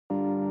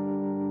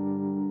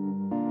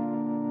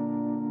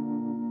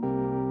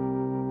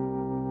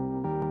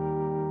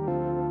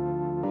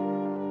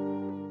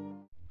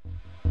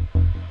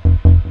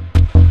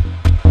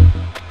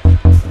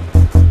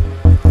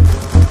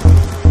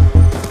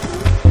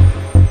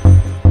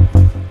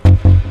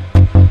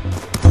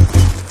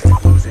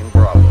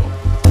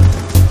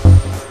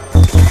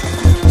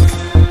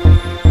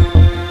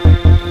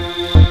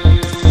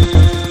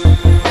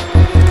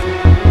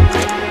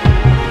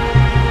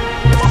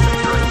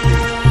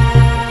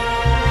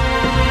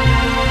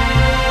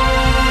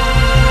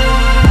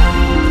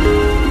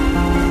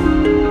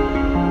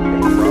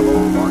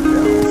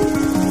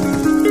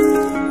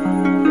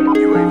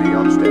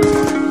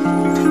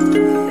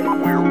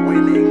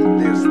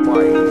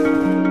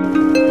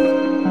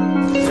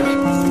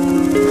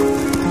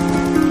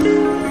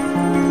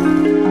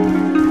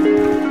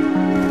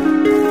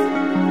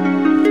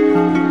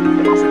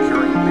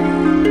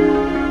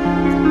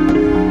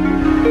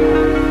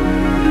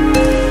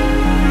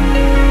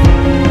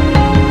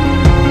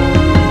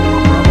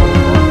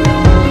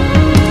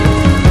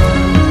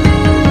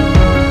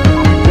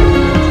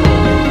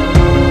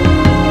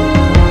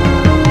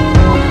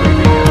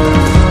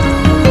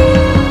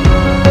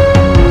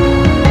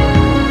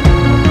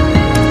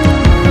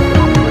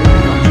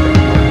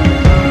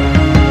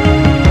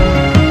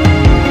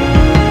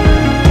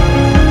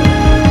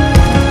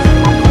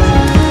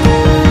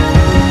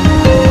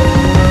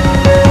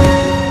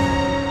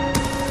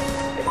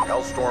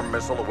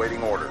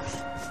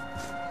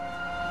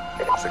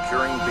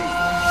Securing B.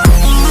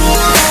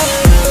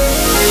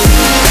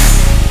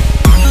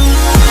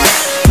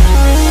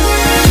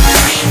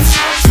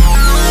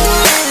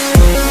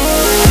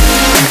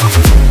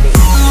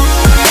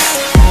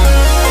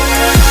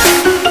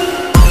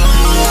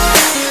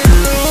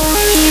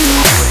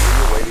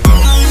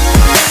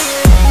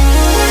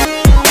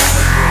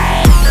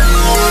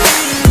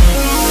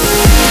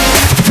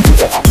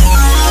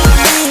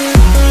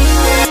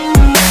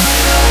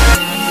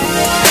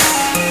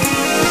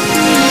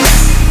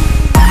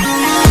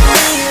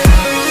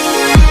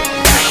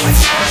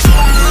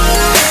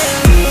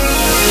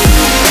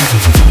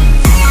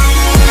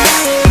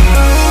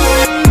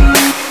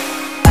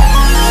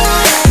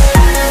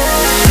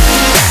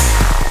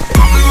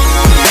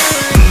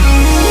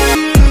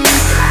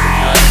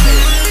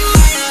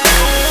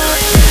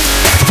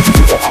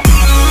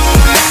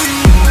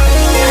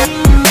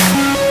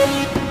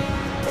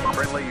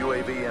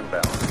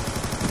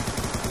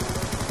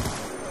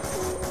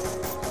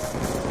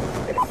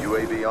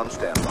 UAV on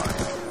standby.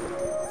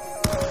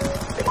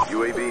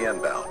 UAV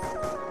inbound.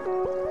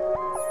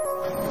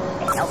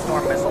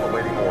 Hellstorm missile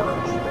awaiting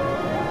orders.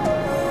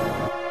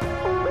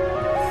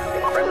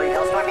 Friendly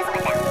Hellstorm missile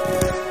inbound.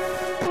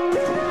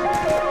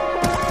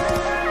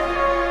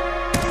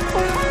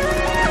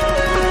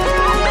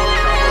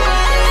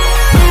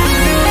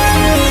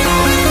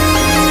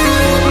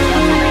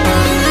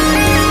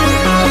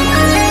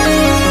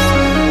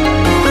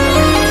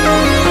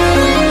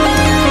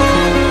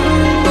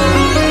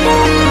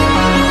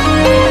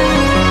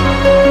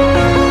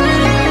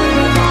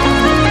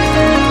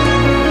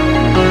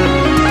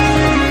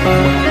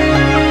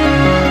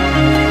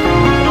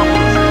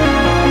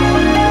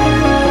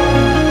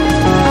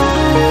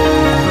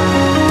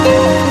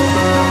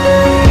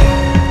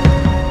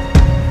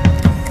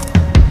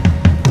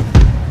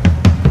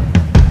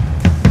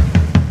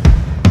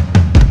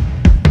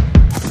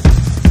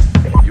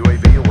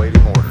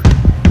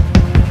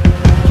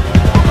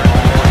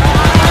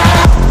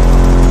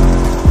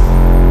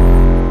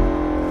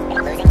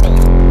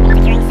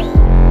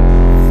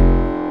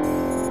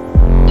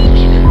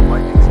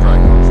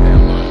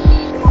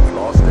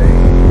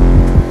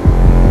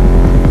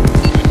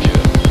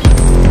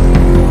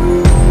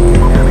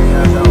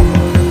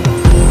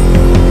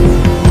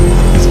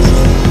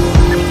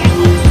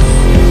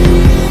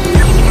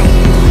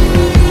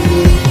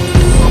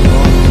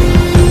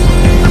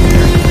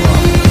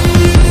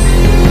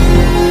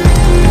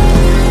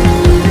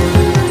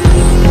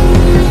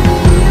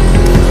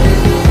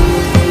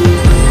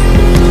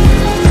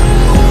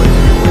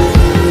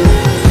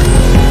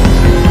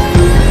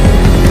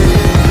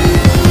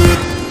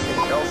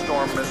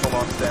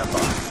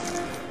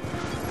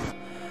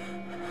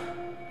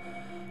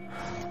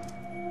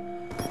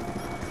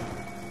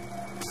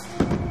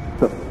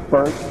 The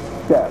first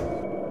step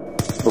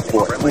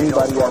before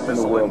anybody else in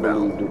the world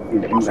believes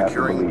it is you have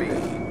to believe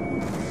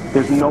it.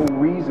 There's no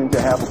reason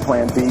to have a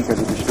plan B because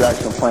of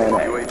distraction plan A.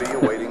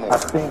 I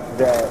think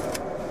that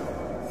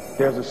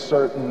there's a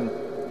certain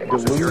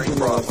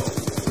delusional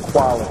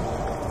quality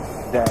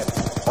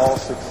that all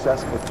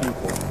successful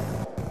people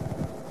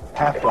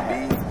have to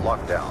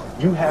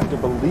have. You have to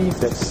believe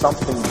that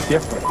something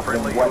different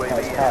than what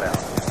has happened.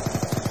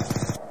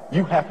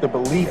 You have to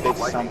believe that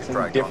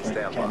something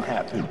different can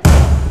happen.